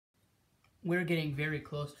We're getting very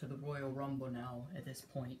close to the Royal Rumble now at this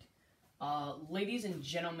point. Ladies and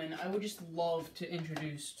gentlemen, I would just love to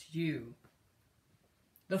introduce to you.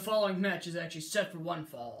 The following match is actually set for one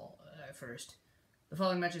fall first. The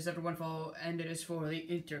following match is set for one fall, and it is for the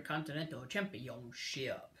Intercontinental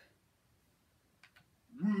Championship.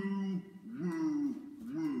 Woo, woo,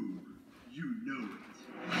 woo. You know it.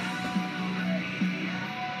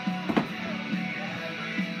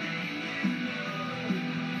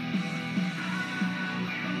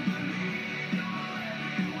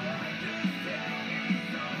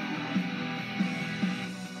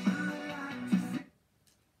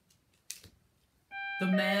 The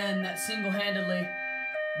man that single-handedly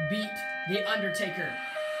beat The Undertaker.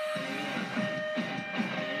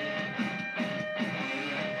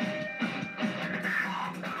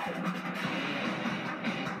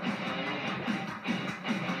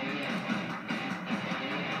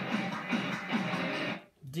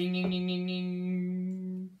 Ding, ding, ding, ding,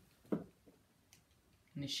 ding.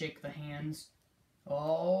 And they shake the hands.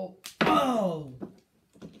 Oh. Oh!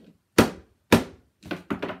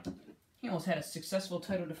 He almost had a successful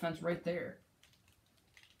title defense right there.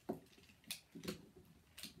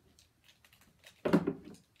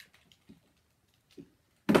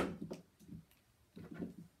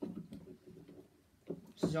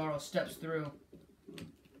 Cesaro steps through.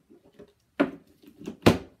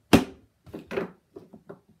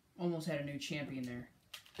 Almost had a new champion there.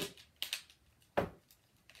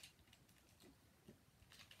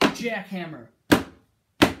 Jackhammer.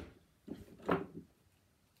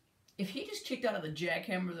 If he just kicked out of the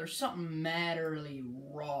jackhammer, there's something matterly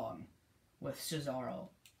wrong with Cesaro.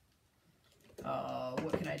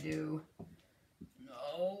 What can I do?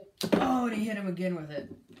 No. Oh, and he hit him again with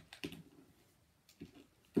it.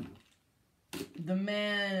 The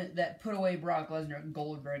man that put away Brock Lesnar at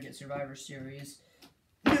Goldberg at Survivor Series.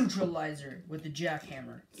 Neutralizer with the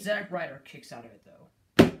jackhammer. Zack Ryder kicks out of it, though.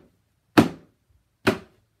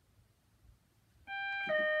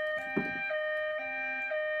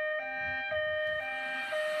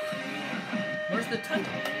 Where's the title?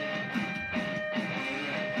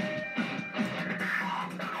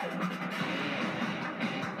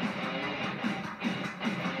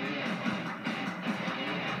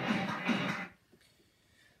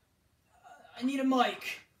 I need a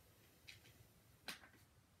mic.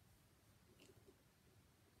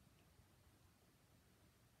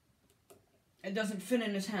 It doesn't fit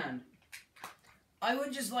in his hand. I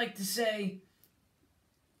would just like to say,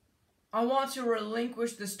 I want to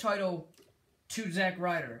relinquish this title to Zack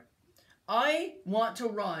Ryder. I want to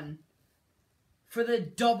run for the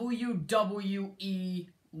WWE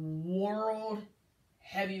World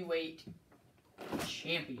Heavyweight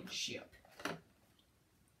Championship.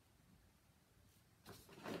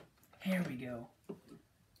 Here we go.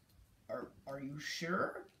 Are you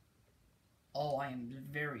sure? Oh, I am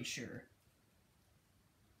very sure.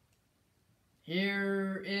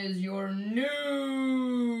 Here is your new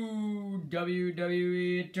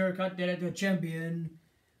WWE Intercontinental Champion,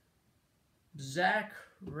 Zack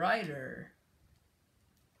Ryder.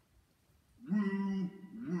 Woo,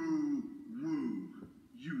 woo, woo.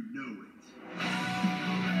 You know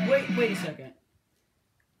it. Wait a second.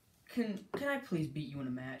 Can I please beat you in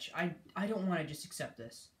a match? I don't want to just accept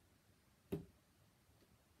this.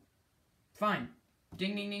 Fine.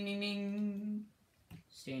 Ding, ding, ding, ding, ding.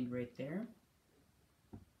 Stand right there.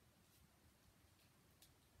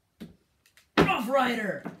 Rough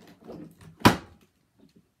Rider!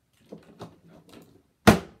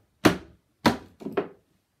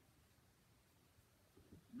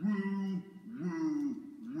 Woo, woo,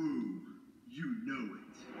 woo. You know it.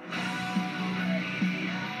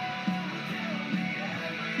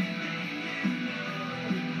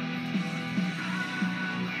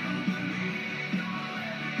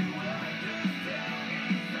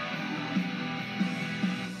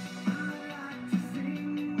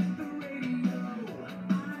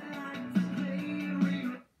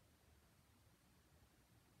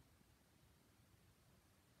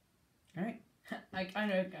 Alright. I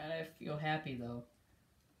kind of feel happy, though.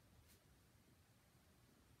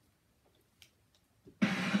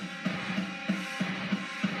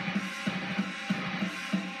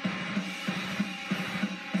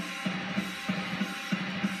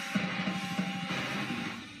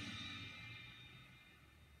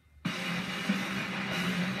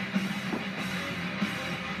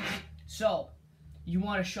 So, you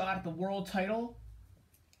want a shot at the world title?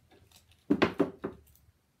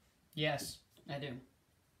 Yes, I do.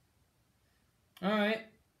 Alright.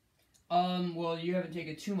 Well, you haven't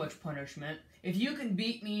taken too much punishment. If you can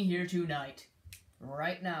beat me here tonight,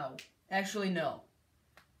 right now. Actually, no.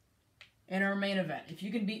 in our main event. If you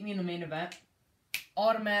can beat me in the main event,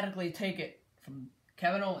 automatically take it from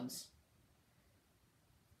Kevin Owens.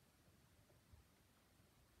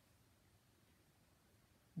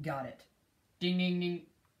 Got it. Ding, ding,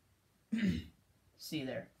 ding. See you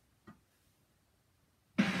there.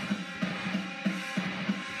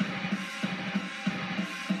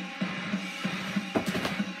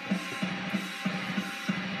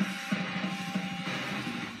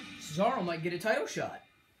 Cesaro might get a title shot.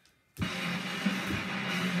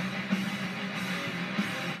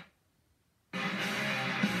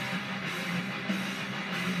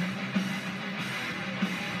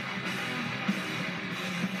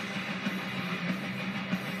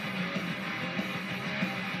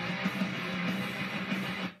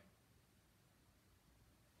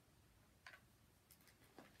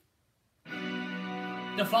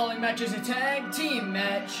 The following match is a tag team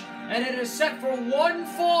match, and it is set for one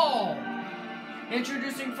fall.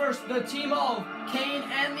 Introducing first the team of Kane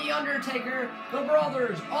and The Undertaker, the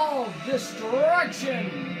Brothers of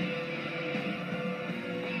Destruction.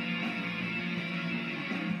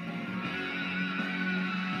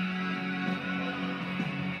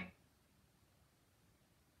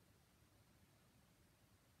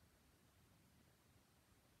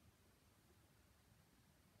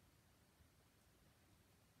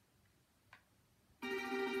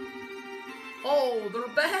 Oh, they're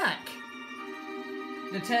back!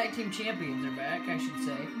 The tag team champions are back, I should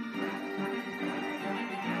say.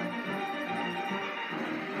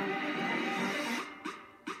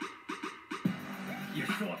 You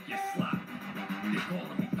soft, you slop. They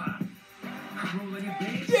calling me pop. I'm rolling your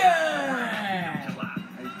base. Yeah!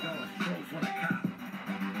 I know trolls want a cop,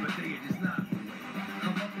 but they are just not.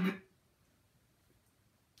 Come up in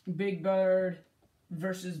the Big Bird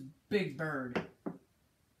versus Big Bird.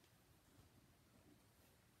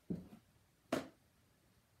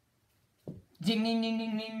 Ding, ding, ding,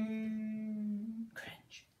 ding, ding.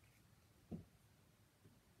 Cringe.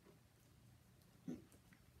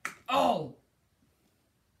 Oh!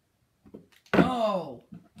 Oh!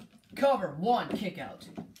 Cover. One. Kick out.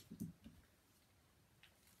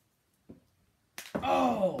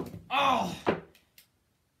 Oh! Oh!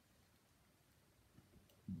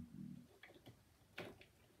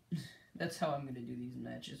 That's how I'm going to do these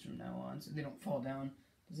matches from now on, so they don't fall down.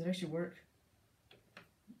 Does it actually work?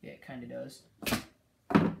 Yeah, it kind of does.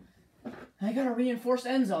 I got a reinforced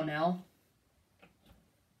end zone now.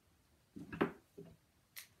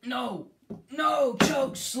 No! No!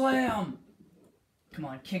 Choke slam! Come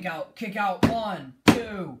on, kick out, kick out. 1,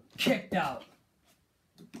 2, kicked out.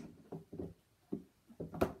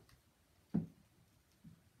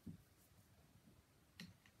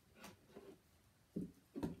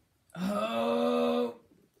 Oh!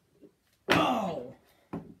 Oh!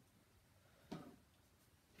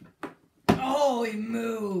 Oh, he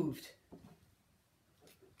moved.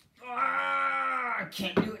 Ah, I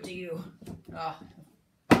can't do it to you. Ah,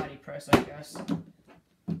 body press, I guess.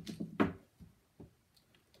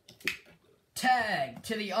 Tag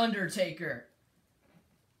to The Undertaker.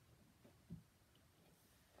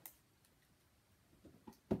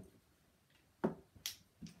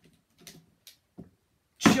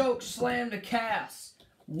 Choke slam to Cass.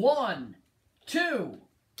 1, 2,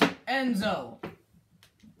 Enzo.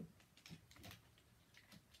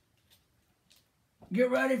 Get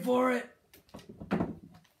ready for it.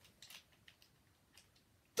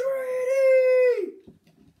 3D.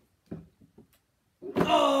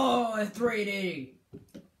 Oh, a 3D.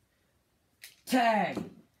 Tag.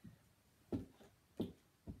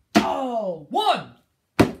 Oh, 1,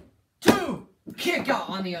 2, kick out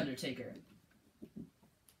on The Undertaker.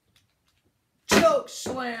 Choke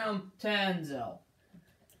slam to Enzo.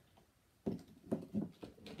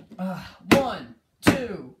 1,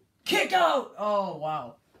 2, kick out! Oh,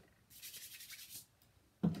 wow.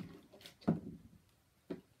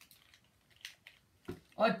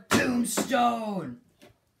 A tombstone.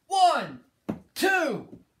 1,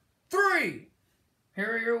 2, 3.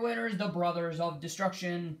 Here are your winners, the Brothers of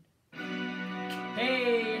Destruction,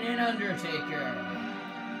 Kane and Undertaker.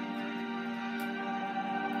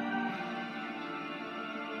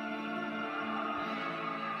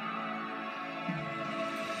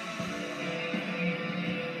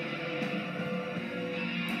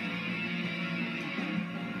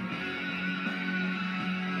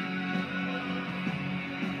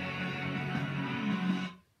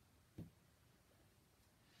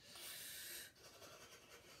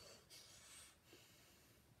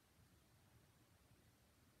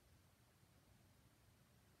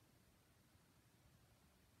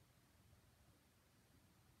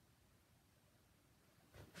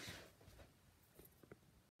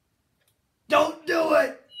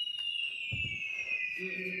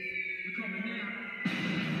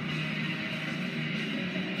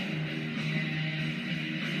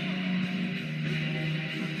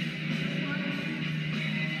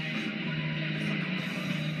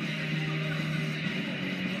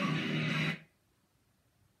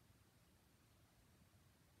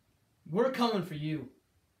 we're coming for you.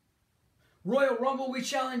 Royal Rumble, we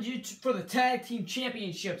challenge you for the Tag Team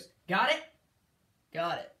Championships. Got it?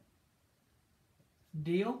 Got it.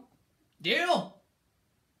 Deal? Deal!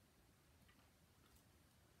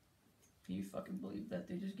 Can you fucking believe that?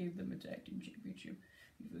 They just gave them a Tag Team Championship.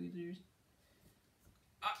 You fucking serious?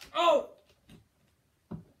 Oh!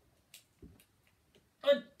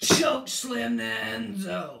 A choke slam to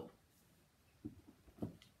Enzo.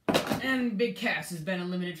 And Big Cass has been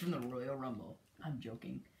eliminated from the Royal Rumble. I'm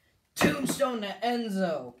joking. Tombstone to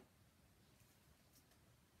Enzo.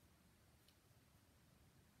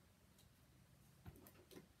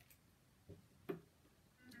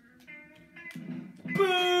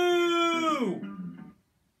 Boo!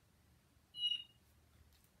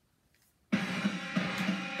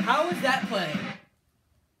 How is that playing?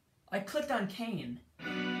 I clicked on Kane.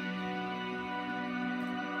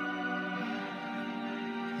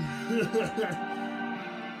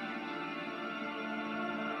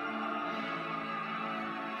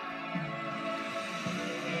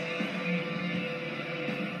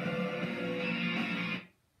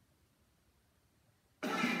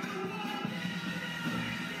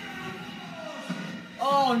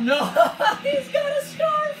 Oh no! He's got a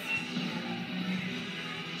scarf!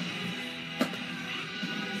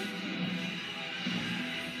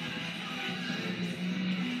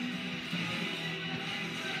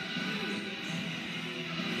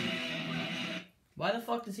 Why the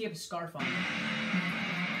fuck does he have a scarf on?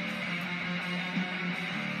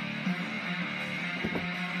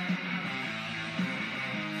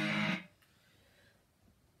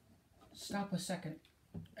 Stop a second.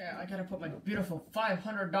 Yeah, I gotta put my beautiful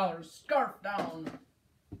 $500 scarf down.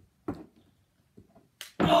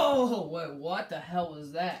 Oh, wait, what the hell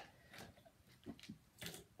was that?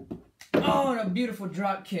 Oh, and a beautiful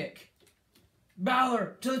drop kick.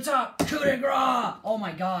 Balor to the top, coup de grace. Oh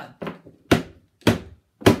my god.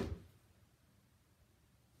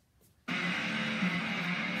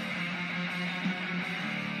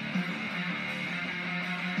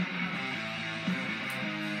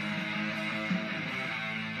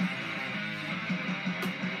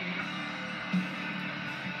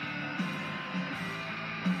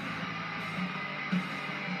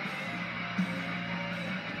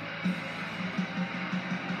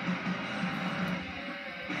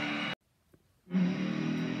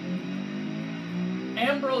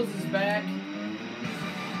 Ambrose is back.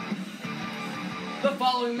 The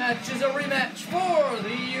following match is a rematch for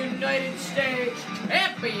the United States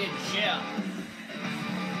Championship.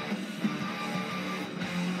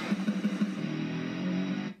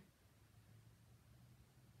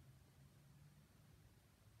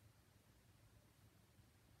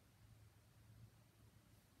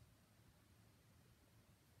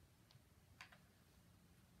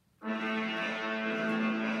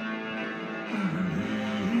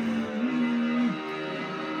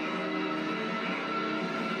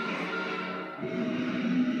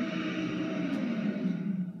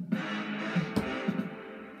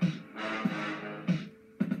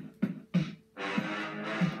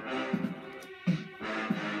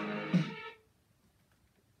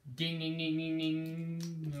 Ding, ding, ding, ding,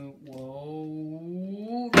 ding.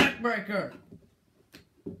 Whoa. Neckbreaker.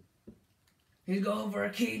 He's going for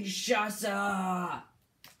a Kinshasa.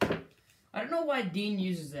 I don't know why Dean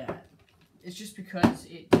uses that. It's just because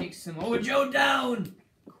it takes Samoa Joe down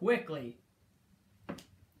quickly.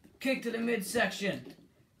 Kick to the midsection.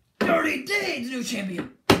 Dirty Deeds, new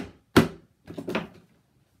champion.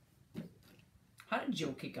 How did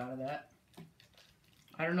Joe kick out of that?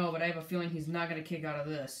 I don't know, but I have a feeling he's not going to kick out of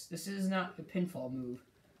this. This is not the pinfall move.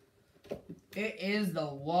 It is the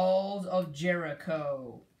Walls of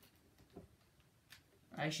Jericho.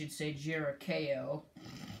 I should say Jericho.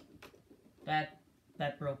 That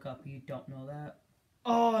broke up. You don't know that?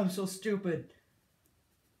 Oh, I'm so stupid.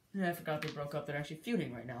 Yeah, I forgot they broke up. They're actually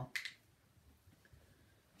feuding right now.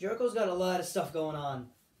 Jericho's got a lot of stuff going on.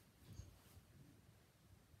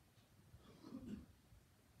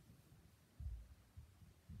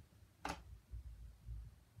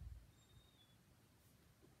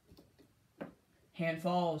 Hand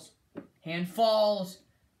falls. Hand falls.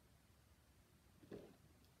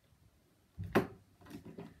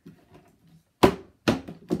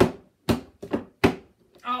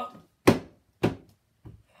 Oh.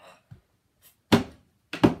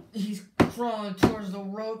 He's crawling towards the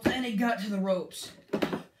ropes, and he got to the ropes.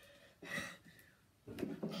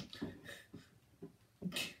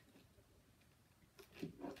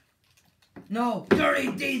 No,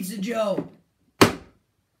 Dirty Deeds to Joe.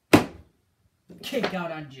 Kick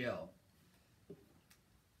out on Joe.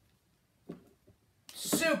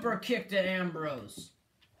 Super kick to Ambrose.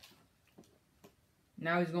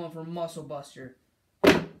 Now he's going for Muscle Buster.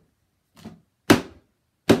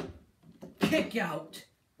 Kick out.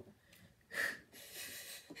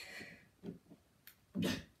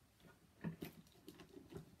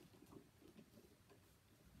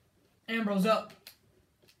 Ambrose up.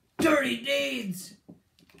 Dirty deeds.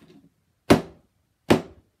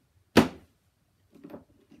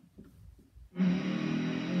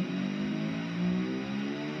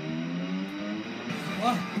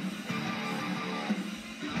 What?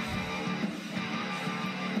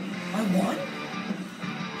 I won?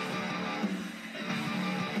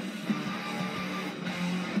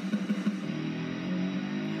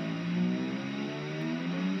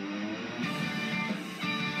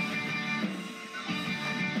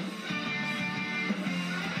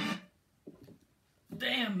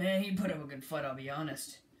 Damn, man, he put up a good fight, I'll be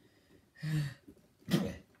honest.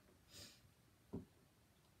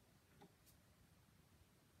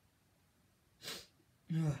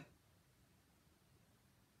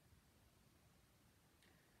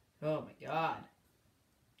 Oh my god.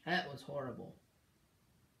 That was horrible.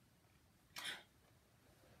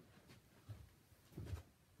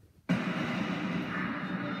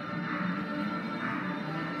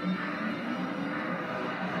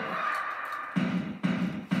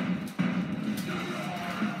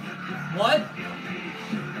 What?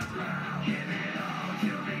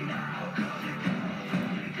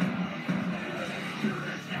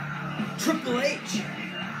 Triple H.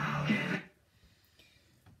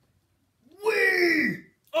 We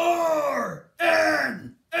are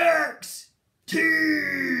NXT.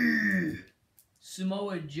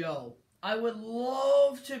 Samoa Joe, I would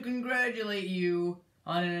love to congratulate you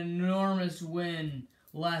on an enormous win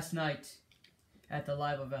last night at the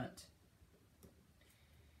live event.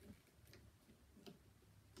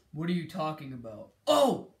 What are you talking about?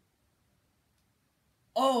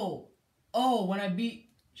 When I beat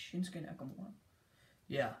Shinsuke Nakamura.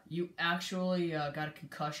 Yeah, you actually got a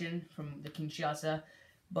concussion from the Kinshasa,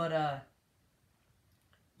 but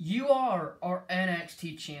you are our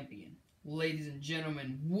NXT champion, ladies and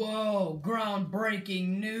gentlemen. Whoa,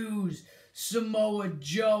 groundbreaking news! Samoa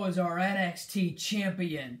Joe is our NXT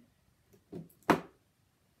champion.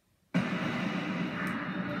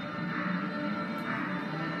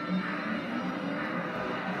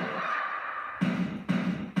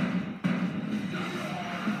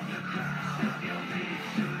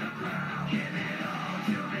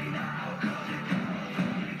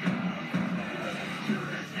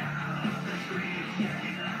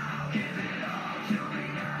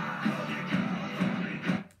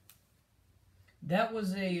 That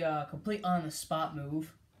was a complete on-the-spot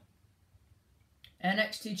move.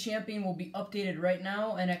 NXT Champion will be updated right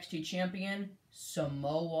now. NXT Champion,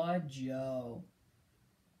 Samoa Joe.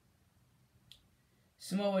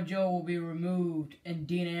 Samoa Joe will be removed and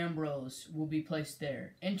Dean Ambrose will be placed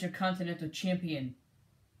there. Intercontinental Champion,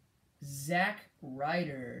 Zack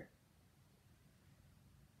Ryder.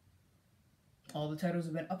 All the titles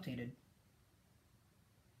have been updated.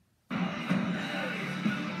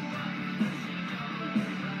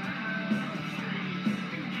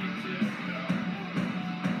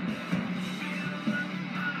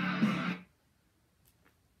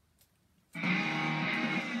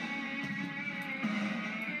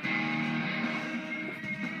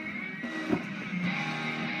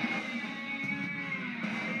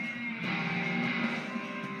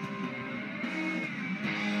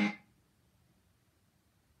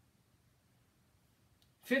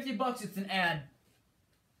 $50, it's an ad.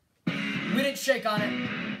 We didn't shake on it.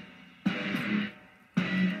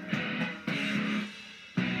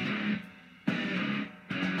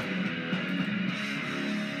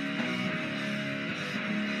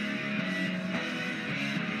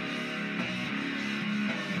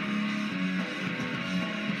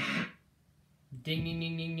 Ding, ding,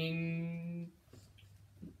 ding, ding, ding.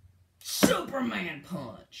 Superman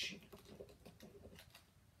punch.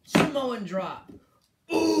 Samoan drop.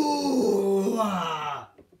 Ooh! Ah.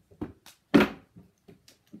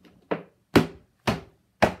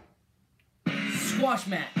 Squash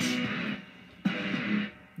match.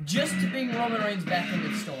 Just to bring Roman Reigns back into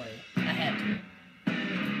the story. I had to.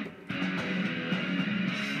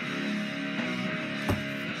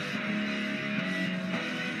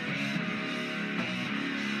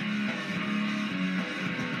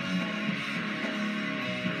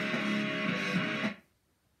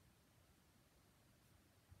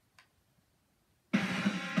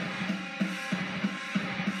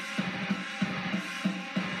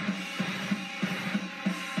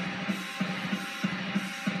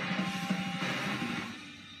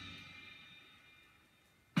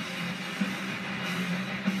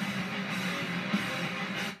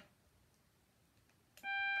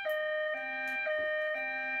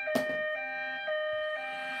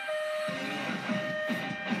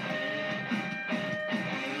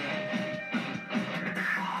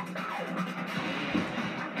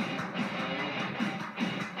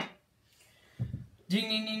 Ding,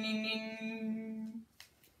 ding, ding, ding, ding.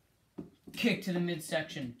 Kick to the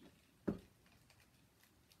midsection.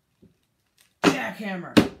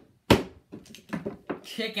 Jackhammer.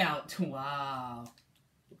 Kick out. Wow.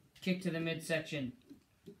 Kick to the midsection.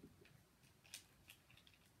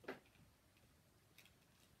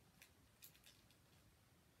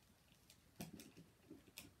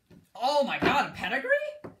 Oh my god, a pedigree?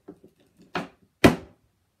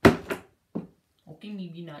 Okay,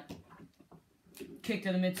 maybe not. Kick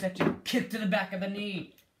to the midsection. Kick to the back of the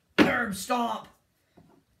knee. Curb stomp.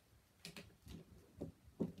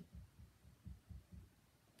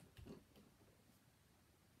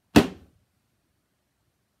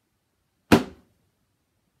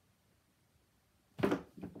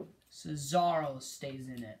 Cesaro stays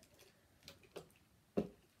in it.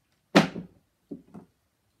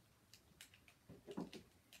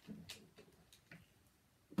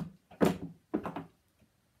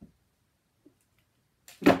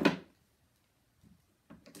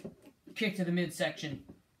 Kick to the midsection.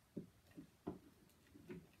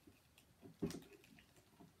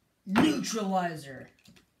 Neutralizer.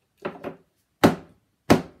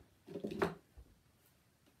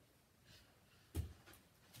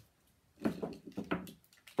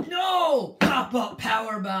 No! Pop-up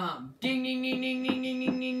powerbomb. Ding, ding, ding, ding, ding, ding,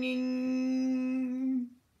 ding, ding, ding.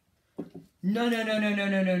 No, no, no, no, no,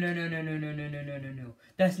 no, no, no, no, no, no, no, no, no, no, no, no.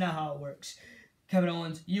 That's not how it works. Kevin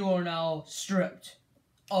Owens, you are now stripped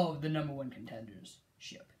of the #1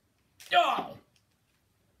 contendership. Oh!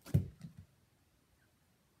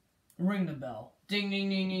 Ring the bell. Ding, ding,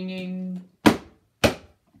 ding, ding, ding.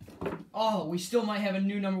 Oh, we still might have a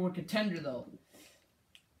new #1 contender, though.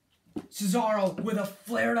 Cesaro with a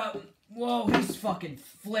flared up... Whoa, he's fucking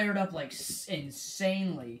flared up like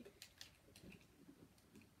insanely.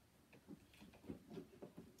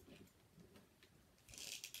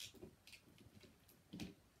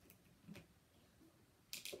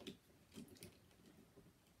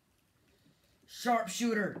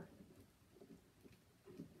 Sharpshooter.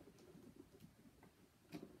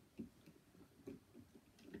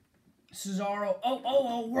 Cesaro.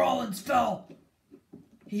 Oh, Rollins fell.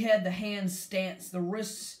 He had the hand stance. The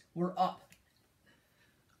wrists were up.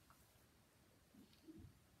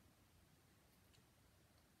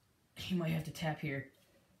 He might have to tap here.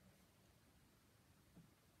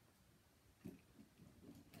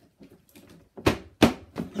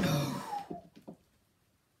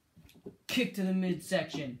 Kick to the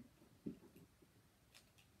midsection.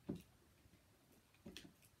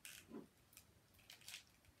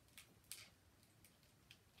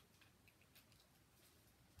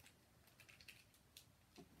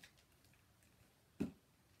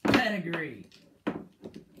 Pedigree.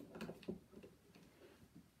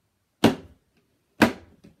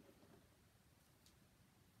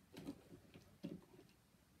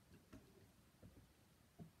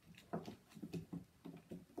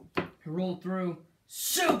 He rolled through.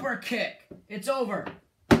 Super kick. It's over.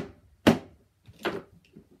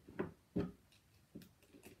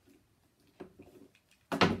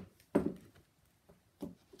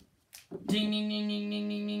 Ding, ding, ding, ding, ding,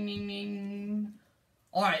 ding, ding, ding, ding.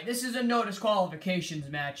 Alright, this is a no disqualifications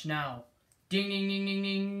match now. Ding, ding, ding, ding,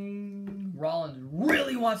 ding. Rollins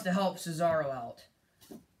really wants to help Cesaro out.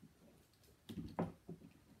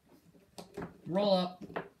 Roll up.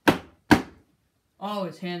 Oh,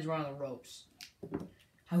 his hands were on the ropes.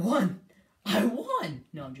 I won! I won!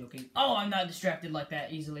 No, I'm joking. Oh, I'm not distracted like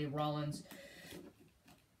that easily, Rollins.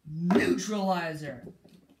 Neutralizer.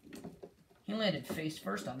 He landed face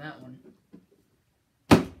first on that one.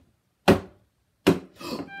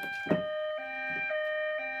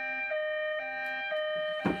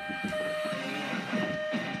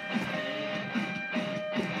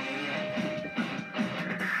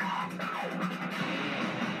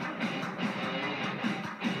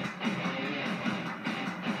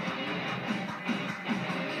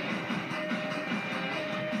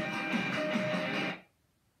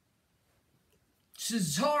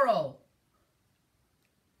 Cesaro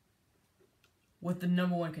with the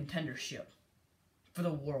 #1 contendership for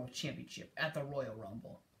the World Championship at the Royal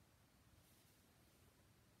Rumble.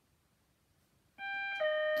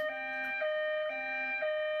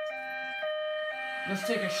 Let's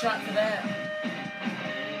take a shot to that.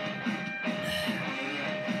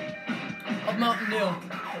 Of Mountain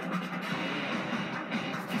Dew.